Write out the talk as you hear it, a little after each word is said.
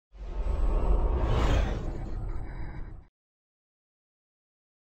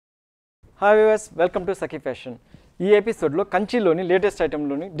Hi viewers, welcome to Sakhi fashion. ఈ ఎపిసోడ్లో కంచిలోని latest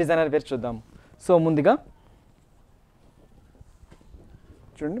ఐటెంలోని designer wear చూద్దాం. సో ముందుగా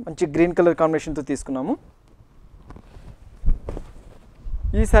చూడండి, మంచి గ్రీన్ కలర్ కాంబినేషన్తో తీసుకున్నాము.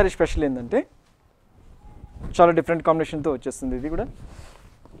 ఈ సారీ స్పెషల్ ఏంటంటే చాలా డిఫరెంట్ కాంబినేషన్తో వచ్చేస్తుంది. ఇది కూడా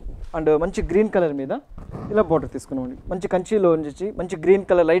అండ్ మంచి గ్రీన్ కలర్ మీద ఇలా బార్డర్ తీసుకున్నామండి. మంచి కంచిలో నుంచి మంచి గ్రీన్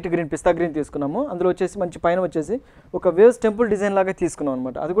కలర్, లైట్ గ్రీన్, పిస్తా గ్రీన్ తీసుకున్నాము. అందులో వచ్చేసి మంచి పైన వచ్చేసి ఒక వేవ్స్ టెంపుల్ డిజైన్ లాగా తీసుకున్నాం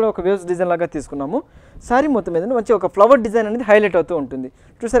అనమాట. అది కూడా ఒక వేవ్స్ డిజైన్ లాగా తీసుకున్నాము. సారీ మొత్తం మీద మంచి ఒక ఫ్లవర్ డిజైన్ అనేది హైలైట్ అవుతూ ఉంటుంది.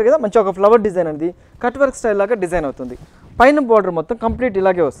 చూసారు కదా, మంచి ఒక ఫ్లవర్ డిజైన్ అనేది కట్ వర్క్ స్టైల్ లాగా డిజైన్ అవుతుంది. పైన బార్డర్ మొత్తం కంప్లీట్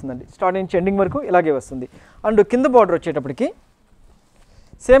ఇలాగే వస్తుందండి. స్టార్టింగ్ నుంచి ఎండింగ్ వరకు ఇలాగే వస్తుంది. అండ్ కింద బార్డర్ వచ్చేటప్పటికి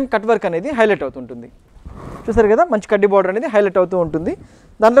సేమ్ కట్ వర్క్ అనేది హైలైట్ అవుతుంటుంది. చూసారు కదా, మంచి కడ్డీ బార్డర్ అనేది హైలైట్ అవుతూ ఉంటుంది.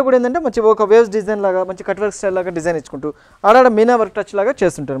 దాంట్లో కూడా ఏంటంటే మంచి ఒక వేవ్స్ డిజైన్ లాగా, మంచి కట్ వర్క్ స్టైల్ లాగా డిజైన్ ఇచ్చుకుంటూ ఆడాడ మీనా వర్క్ టచ్ లాగా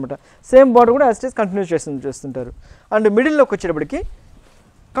చేస్తుంటారు అనమాట. సేమ్ బార్డర్ కూడా యాజ్ ఇట్ ఈస్ కంటిన్యూ చేస్తుంటారు. అండ్ మిడిల్లోకి వచ్చేటప్పటికి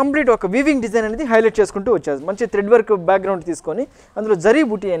కంప్లీట్ ఒక వీవింగ్ డిజైన్ అనేది హైలైట్ చేసుకుంటూ వచ్చేది. మంచి థ్రెడ్ వర్క్ బ్యాక్గ్రౌండ్ తీసుకొని అందులో జరీ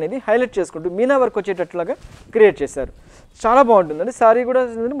బూటీ అనేది హైలైట్ చేసుకుంటూ మీనా వర్క్ వచ్చేటట్లాగా క్రియేట్ చేశారు. చాలా బాగుంటుందండి. సారీ కూడా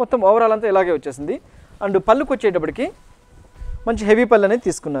మొత్తం ఓవరాల్ అంతా ఇలాగే వచ్చేసింది. అండ్ పళ్ళుకి వచ్చేటప్పటికి మంచి హెవీ పళ్ళు అనేది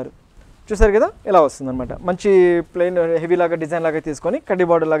తీసుకున్నారు. చూసారు కదా, ఇలా వస్తుందన్నమాట. మంచి ప్లెయిన్ హెవీ లాగా డిజైన్ లాగా తీసుకొని కడ్డీ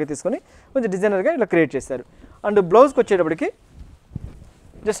బార్డర్ లాగా తీసుకొని కొంచెం డిజైనర్గా ఇలా క్రియేట్ చేశారు. అండ్ బ్లౌజ్కి వచ్చేటప్పటికి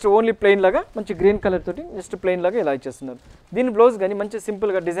జస్ట్ ఓన్లీ ప్లెయిన్ లాగా మంచి గ్రీన్ కలర్ తోటి జస్ట్ ప్లెయిన్ లాగా ఇలా ఇచ్చేస్తున్నారు. దీని బ్లౌజ్ కానీ మంచి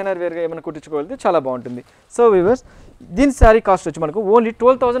సింపుల్గా డిజైనర్ వేర్గా ఏమైనా కుట్టించుకోగలిగితే చాలా బాగుంటుంది. సో వ్యూవర్స్, దీని శారీ కాస్ట్ వచ్చి మనకు ఓన్లీ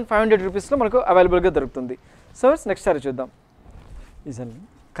 12,500 రూపీస్లో మనకు అవైలబుల్గా దొరుకుతుంది. సో నెక్స్ట్ శారీ చూద్దాం. ఈ సారీ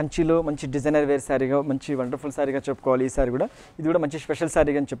కంచిలో మంచి డిజైనర్ వేర్ శారీగా, మంచి వండర్ఫుల్ శారీగా చెప్పుకోవాలి. ఈ శారీ కూడా, ఇది కూడా మంచి స్పెషల్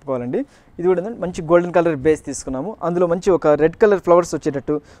శారీగా అని చెప్పుకోవాలండి. ఇది కూడా మంచి గోల్డెన్ కలర్ బేస్ తీసుకున్నాము. అందులో మంచి ఒక రెడ్ కలర్ ఫ్లవర్స్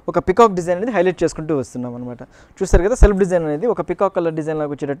వచ్చేటట్టు ఒక పికాక్ డిజైన్ అనేది హైలైట్ చేసుకుంటూ వస్తున్నాం అనమాట. చూస్తారు కదా, సెల్ఫ్ డిజైన్ అనేది ఒక పికాక్ కలర్ డిజైన్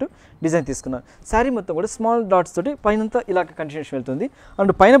లాగా వచ్చేటట్టు డిజైన్ తీసుకున్నాం. శారీ మొత్తం కూడా స్మాల్ డాట్స్ తోటి పైనంతా ఇలా కంటిన్యూషన్ వెళ్తుంది.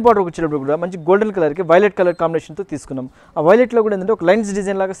 అండ్ పైన బార్డర్ వచ్చేటప్పుడు కూడా మంచి గోల్డెన్ కలర్కి వైలెట్ కలర్ కాంబినేషన్తో తీసుకున్నాం. ఆ వైలెట్లో కూడా ఏంటంటే ఒక లైన్స్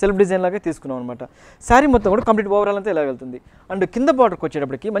డిజైన్ లాగా, సెల్ఫ్ డిజైన్ లాగా తీసుకున్నాం అనమాట. శారీ మొత్తం కూడా కంప్లీట్ ఓవరాల్ అంతా ఇలా వెళ్తుంది. అండ్ కింద బార్డర్కి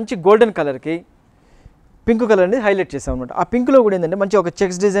వచ్చేటప్పటికి మంచి గోల్డెన్ కలర్కి పింక్ కలర్ అనేది హైలైట్ చేసాం అనమాట. ఆ పింక్లో కూడా ఏంటంటే మంచి ఒక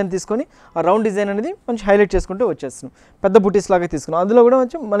చెక్స్ డిజైన్ తీసుకొని ఆ రౌండ్ డిజైన్ అనేది మంచి హైలైట్ చేసుకుంటూ వచ్చేస్తున్నాం. పెద్ద బుటీస్ లాగా తీసుకున్నాం. అందులో కూడా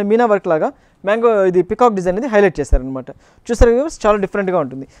మంచి మన మీనా వర్క్ లాగా మ్యాంగో ఇది పికాక్ డిజైన్ అనేది హైలైట్ చేశారనమాట. చూసారు కదా, చాలా డిఫరెంట్గా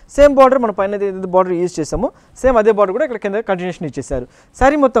ఉంటుంది. సేమ్ బార్డర్ మన పైన ఏదైతే బార్డర్ యూజ్ చేసామో సేమ్ అదే బార్డర్ కూడా ఇక్కడ కింద కంటిన్యూషన్ ఇచ్చేసారు.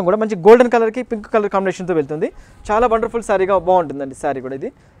 శారీ మొత్తం కూడా మంచి గోల్డెన్ కలర్కి పింక్ కలర్ కాంబినేషన్తో వెళ్తుంది. చాలా వండర్ఫుల్ శారీగా బాగుంటుందండి. శారీ కూడా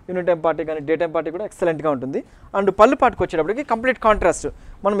ఇది ఈవినింగ్ టైం పార్టీ కానీ డే టైం పార్టీ కూడా ఎక్సలెంట్గా ఉంటుంది. అండ్ పళ్ళు పాటుకు వచ్చేటప్పటికి కంప్లీట్ కాంట్రాస్ట్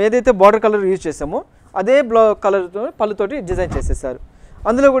మనం ఏదైతే బార్డర్ కలర్ యూజ్ చేసామో అదే కలర్తో పళ్ళుతోటి డిజైన్ చేసేసారు.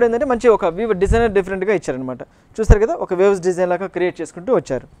 అందులో కూడా ఏంటంటే మంచి ఒక డిజైనర్ డిఫరెంట్గా ఇచ్చారనమాట. చూస్తారు కదా, ఒక వేవ్స్ డిజైన్ లాగా క్రియేట్ చేసుకుంటూ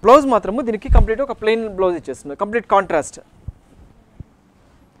వచ్చారు. బ్లౌజ్ మాత్రము దీనికి కంప్లీట్ ఒక ప్లెయిన్ బ్లౌజ్ ఇచ్చేస్తుంది. కంప్లీట్ కాంట్రాస్ట్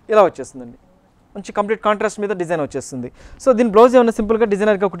ఇలా వచ్చేస్తుందండి. మంచి కంప్లీట్ కాంట్రాస్ట్ మీద డిజైన్ వచ్చేస్తుంది. సో దీని బ్లౌజ్ ఏమైనా సింపుల్గా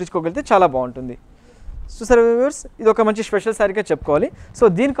డిజైనర్గా కుట్టించుకోగలిగితే చాలా బాగుంటుంది. చూసారు వ్యూవర్స్, ఇది ఒక మంచి స్పెషల్ శారీగా చెప్పుకోవాలి. సో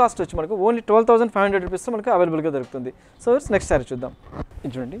దీని కాస్ట్ వచ్చి మనకు ఓన్లీ 12,500 రూపీస్తో మనకు అవైలబుల్గా దొరుకుతుంది. సో నెక్స్ట్ శారీ చూద్దాం.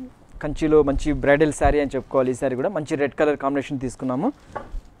 ఇది చూడండి, కంచిలో మంచి బ్రైడల్ శారీ అని చెప్పుకోవాలి. ఈ శారీ కూడా మంచి రెడ్ కలర్ కాంబినేషన్ తీసుకున్నాము.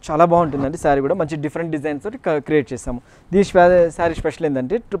 చాలా బాగుంటుందండి. శారీ కూడా మంచి డిఫరెంట్ డిజైన్స్ తోటి క్రియేట్ చేసాము. దీని శారీ స్పెషల్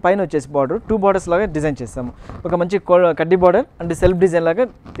ఏంటంటే పైన వచ్చేసి బార్డర్ 2 బార్డర్స్ లాగా డిజైన్ చేసాము. ఒక మంచి కడ్డీ బార్డర్ అండ్ సెల్ఫ్ డిజైన్ లాగా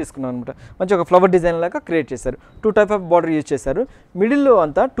తీసుకున్నాం అనమాట. మంచి ఒక ఫ్లవర్ డిజైన్ లాగా క్రియేట్ చేశారు. 2 టైప్ ఆఫ్ బార్డర్ యూజ్ చేశారు. మిడిల్లో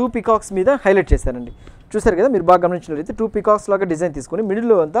అంతా 2 పికాక్స్ మీద హైలైట్ చేశారండి. చూసారు కదా, మీరు బాగా గమనించినట్లయితే 2 పికాక్స్ లాగా డిజైన్ తీసుకొని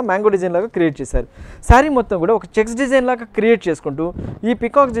మిడిల్లో అంతా మ్యాంగో డిజైన్ లాగా క్రియేట్ చేశారు. శారీ మొత్తం కూడా ఒక చెక్స్ డిజైన్ లాగా క్రియేట్ చేసుకుంటూ ఈ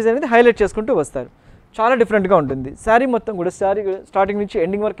పికాక్స్ డిజైన్ అనేది హైలైట్ చేసుకుంటూ వస్తారు. చాలా డిఫరెంట్గా ఉంటుంది. శారీ మొత్తం కూడా శారీ స్టార్టింగ్ నుంచి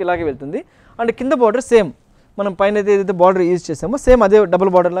ఎండింగ్ వరకు ఇలాగే వెళ్తుంది. అండ్ కింద బార్డర్ సేమ్ మనం పైన ఏదైతే బార్డర్ యూజ్ చేసామో సేమ్ అదే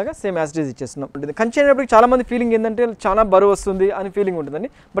డబుల్ బార్డర్ లాగా సేమ్ యాజ్ ఇట్ ఈజ్ ఇచ్చేస్తున్నాం. కంచి అయినప్పటికీ చాలా మంది ఫీలింగ్ ఏంటంటే చాలా బరువు వస్తుంది అని ఫీలింగ్ ఉంటుందండి.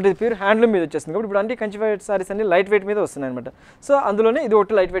 బట్ ఇది ప్యూర్ హ్యాండ్లూమ్ మీద వచ్చేస్తుంది. కాబట్టి ఇప్పుడు అంటే కంచి సారీస్ అన్ని లైట్ వెయిట్ మీద వస్తున్నాయి అనమాట. సో అందులోనే ఇది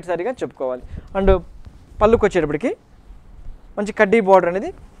ఒకటి లైట్ వెయిట్ సారీగా చెప్పుకోవాలి. అండ్ పళ్ళుకి వచ్చేటప్పటికి మంచి కడ్డీ బార్డర్ అనేది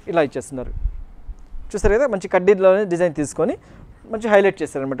ఇలా ఇచ్చేస్తున్నారు. చూస్తారు కదా, మంచి కడ్డీలోనే డిజైన్ తీసుకొని మంచి హైలైట్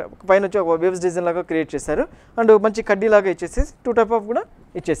చేశారనమాట. పైన వచ్చి ఒక వేవ్స్ డిజైన్ లాగా క్రియేట్ చేశారు. అండ్ మంచి కడ్డీ లాగా ఇచ్చేసి 2 టైప్ ఆఫ్ కూడా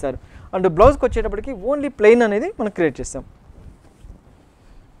ఇచ్చేసారు. అండ్ బ్లౌజ్కి వచ్చేటప్పటికి ఓన్లీ ప్లెయిన్ అనేది మనం క్రియేట్ చేస్తాం.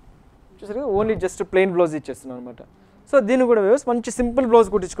 చూసారు, ఓన్లీ జస్ట్ ప్లెయిన్ బ్లౌజ్ ఇచ్చేస్తున్నాం అనమాట. సో దీన్ని కూడా వేవ్స్ మంచి సింపుల్ బ్లౌజ్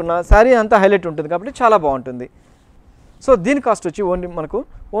కుట్టించుకున్న శారీ అంతా హైలైట్ ఉంటుంది కాబట్టి చాలా బాగుంటుంది. సో దీని కాస్ట్ వచ్చి మనకు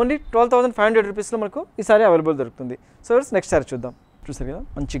ఓన్లీ 12,500 రూపీస్లో మనకు ఈ సారీ అవైలబుల్ దొరుకుతుంది. సో నెక్స్ట్ సారీ చూద్దాం. చూసారు కదా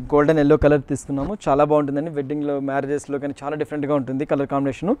మంచి గోల్డెన్ ఎల్లో కలర్ తీసుకున్నాము, చాలా బాగుంటుందండి. వెడ్డింగ్లో మ్యారేజెస్లో కానీ చాలా డిఫరెంట్గా ఉంటుంది కలర్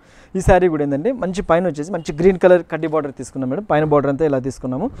కాంబినేషన్. ఈ శారీ కూడా ఏంటంటే మంచి పైన వచ్చేసి మంచి గ్రీన్ కలర్ కడ్డీ బార్డర్ తీసుకున్నాం మేడం. పైన బార్డర్ అంతా ఇలా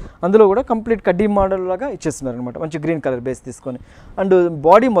తీసుకున్నాము, అందులో కూడా కంప్లీట్ కడ్డీ మోడల్ లాగా ఇచ్చేస్తున్నారు అనమాట. మంచి గ్రీన్ కలర్ బేస్ తీసుకొని అండ్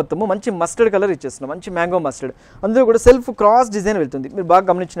బాడీ మొత్తము మంచి మస్టర్డ్ కలర్ ఇచ్చేస్తున్నాం, మంచి మ్యాంగో మస్టర్డ్. అందులో కూడా సెల్ఫ్ క్రాస్ డిజైన్ వెళ్తుంది. మీరు బాగా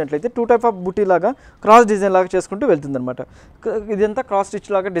గమనించినట్లయితే 2 టైప్ ఆఫ్ బుటీ లాగా క్రాస్ డిజైన్ లాగా చేసుకుంటూ వెళ్తుంది అనమాట. ఇదంతా క్రాస్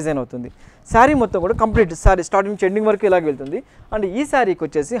స్టిచ్ లాగా డిజైన్ అవుతుంది. శారీ మొత్తం కూడా కంప్లీట్ శారీ స్టార్టింగ్ నుంచి ఎండింగ్ వరకు ఇలాగ వెళ్తుంది. అండ్ ఈ శారీకి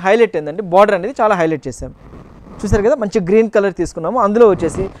వచ్చేసి హైలైట్ ఏంటంటే బార్డర్ అనేది చాలా హైలైట్ చేసాం. చూసారు కదా మంచి గ్రీన్ కలర్ తీసుకున్నాము, అందులో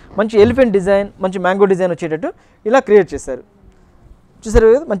వచ్చేసి మంచి ఎలిఫెంట్ డిజైన్, మంచి మ్యాంగో డిజైన్ వచ్చేటట్టు ఇలా క్రియేట్ చేశారు.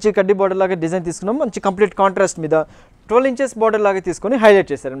 చూసారు కదా మంచి కడ్డీ బార్డర్ లాగా డిజైన్ తీసుకున్నాము, మంచి కంప్లీట్ కాంట్రాస్ట్ మీద 12 ఇంచెస్ బార్డర్ లాగా తీసుకొని హైలైట్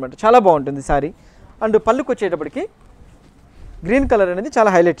చేశారనమాట. చాలా బాగుంటుంది శారీ. అండ్ పళ్ళుకి వచ్చేటప్పటికి గ్రీన్ కలర్ అనేది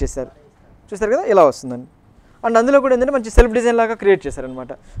చాలా హైలైట్ చేశారు. చూసారు కదా ఇలా వస్తుందండి. అండ్ అందులో కూడా ఏంటంటే మంచి సెల్ఫ్ డిజైన్ లాగా క్రియేట్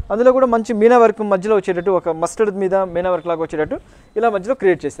చేశారనమాట. అందులో కూడా మంచి మీనా వర్క్ మధ్యలో వచ్చేటట్టు, ఒక మస్టర్డ్ మీద మీనా వర్క్ లాగా వచ్చేటట్టు ఇలా మధ్యలో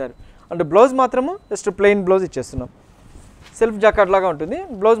క్రియేట్ చేశారు. అండ్ బ్లౌజ్ మాత్రము జస్ట్ ప్లెయిన్ బ్లౌజ్ ఇచ్చేస్తున్నాం, సెల్ఫ్ జాకెట్ లాగా ఉంటుంది.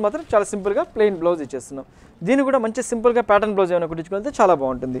 బ్లౌజ్ మాత్రం చాలా సింపుల్గా ప్లెయిన్ బ్లౌజ్ ఇచ్చేస్తున్నాం. దీన్ని కూడా మంచి సింపుల్గా ప్యాటర్న్ బ్లౌజ్ ఏమైనా కుట్టించుకుంటే చాలా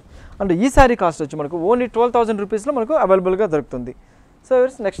బాగుంటుంది. అండ్ ఈ శారీ కాస్ట్ వచ్చి మనకు ఓన్లీ 12,000 రూపీస్లో మనకు అవైలబుల్గా దొరుకుతుంది. సో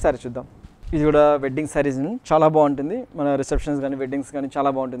నెక్స్ట్ శారీ చూద్దాం. ఇది కూడా వెడ్డింగ్ శారీస్ చాలా బాగుంటుంది. మన రిసెప్షన్స్ కానీ వెడ్డింగ్స్ కానీ చాలా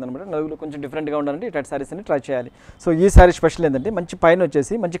బాగుంటుంది అనమాట. నలుగురు కొంచెం డిఫరెంట్గా ఉండాలంటే ఇట్లాంటి శారీస్ అని ట్రై చేయాలి. సో ఈ శారీ స్పెషల్ ఏంటంటే మంచి పైన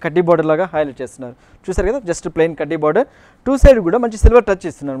వచ్చేసి మంచి కడ్డీ బార్డర్ లాగా హైలైట్ చేస్తున్నారు. చూసారు కదా జస్ట్ ప్లెయిన్ కడ్డీ బార్డర్, 2 సైడ్ కూడా మంచి సిల్వర్ టచ్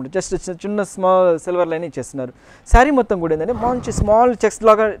ఇస్తున్నారు అనమాట. జస్ట్ చిన్న స్మాల్ సిల్వర్ లైన్ ఇచ్చేస్తున్నారు. శారీ మొత్తం కూడా ఏంటంటే మంచి స్మాల్ చెక్స్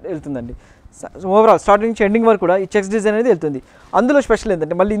లాగా వెళ్తుందండి. ఓవరాల్ స్టార్టింగ్ నుంచి ఎండింగ్ వరకు కూడా ఈ చెక్స్ డిజైన్ అనేది వెళ్తుంది. అందులో స్పెషల్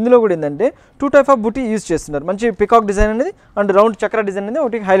ఏంటంటే మళ్ళీ ఇందులో కూడా ఏంటంటే 2 టైప్ ఆఫ్ బుటీ యూజ్ చేస్తున్నారు. మంచి పికాక్ డిజైన్ అనేది అండ్ రౌండ్ చక్ర డిజైన్ అనేది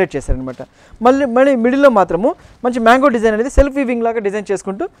ఒకటి హైలైట్ చేశారనమాట. మళ్ళీ మిడిల్లో మాత్రము మంచి మ్యాంగో డిజైన్ అనేది సెల్ఫ్ వీవింగ్ లాగా డిజైన్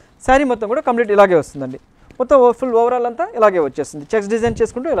చేసుకుంటూ శారీ మొత్తం కూడా కంప్లీట్ ఇలాగే వస్తుందండి. మొత్తం ఫుల్ ఓవరాల్ అంతా ఇలాగే వచ్చేస్తుంది, చెక్స్ డిజైన్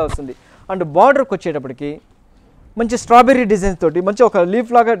చేసుకుంటూ ఇలా వస్తుంది. అండ్ బార్డర్కి వచ్చేటప్పటికి మంచి స్ట్రాబెర్రీ డిజైన్ తోటి మంచి ఒక లీఫ్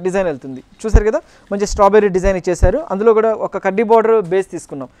లాగా డిజైన్ వెళ్తుంది. చూసారు కదా మంచి స్ట్రాబెర్రీ డిజైన్ ఇచ్చేసారు. అందులో కూడా ఒక కడ్డీ బార్డర్ బేస్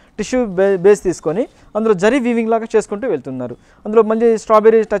తీసుకున్నాం, టిష్యూ బేస్ తీసుకొని అందులో జరీ వీవింగ్ లాగా చేసుకుంటూ వెళ్తున్నారు. అందులో మళ్ళీ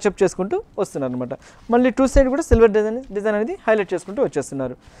స్ట్రాబెర్రీ టచ్అప్ చేసుకుంటూ వస్తున్నారు అనమాట. మళ్ళీ 2 సైడ్ కూడా సిల్వర్ డిజైన్ అనేది హైలైట్ చేసుకుంటూ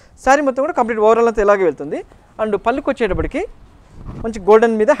వచ్చేస్తున్నారు. శారీ మొత్తం కూడా కంప్లీట్ ఓవరాల్ అంతా ఇలాగే వెళ్తుంది. అండ్ పళ్ళుకి వచ్చేటప్పటికి మంచి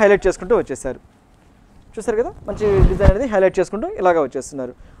గోల్డెన్ మీద హైలైట్ చేసుకుంటూ వచ్చేసారు. చూసారు కదా మంచి డిజైన్ అనేది హైలైట్ చేసుకుంటూ ఇలాగా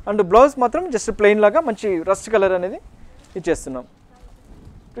వచ్చేస్తున్నారు. అండ్ బ్లౌజ్ మాత్రం జస్ట్ ప్లెయిన్ లాగా మంచి రస్ట్ కలర్ అనేది ఇచ్చేస్తున్నాం.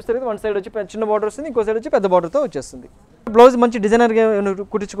 చూస్తారు కదా 1 సైడ్ వచ్చి చిన్న బార్డర్ వస్తుంది, ఇంకో సైడ్ వచ్చి పెద్ద బార్డర్తో వచ్చేస్తుంది. బ్లౌజ్ మంచి డిజైనర్గా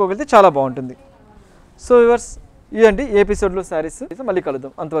కుట్టించుకోగలిగితే చాలా బాగుంటుంది. సో వ్యూవర్స్ ఇదండి ఈ ఎపిసోడ్లో శారీస్. మళ్ళీ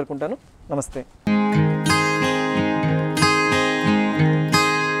కలుద్దాం, అంతవరకు ఉంటాను. నమస్తే.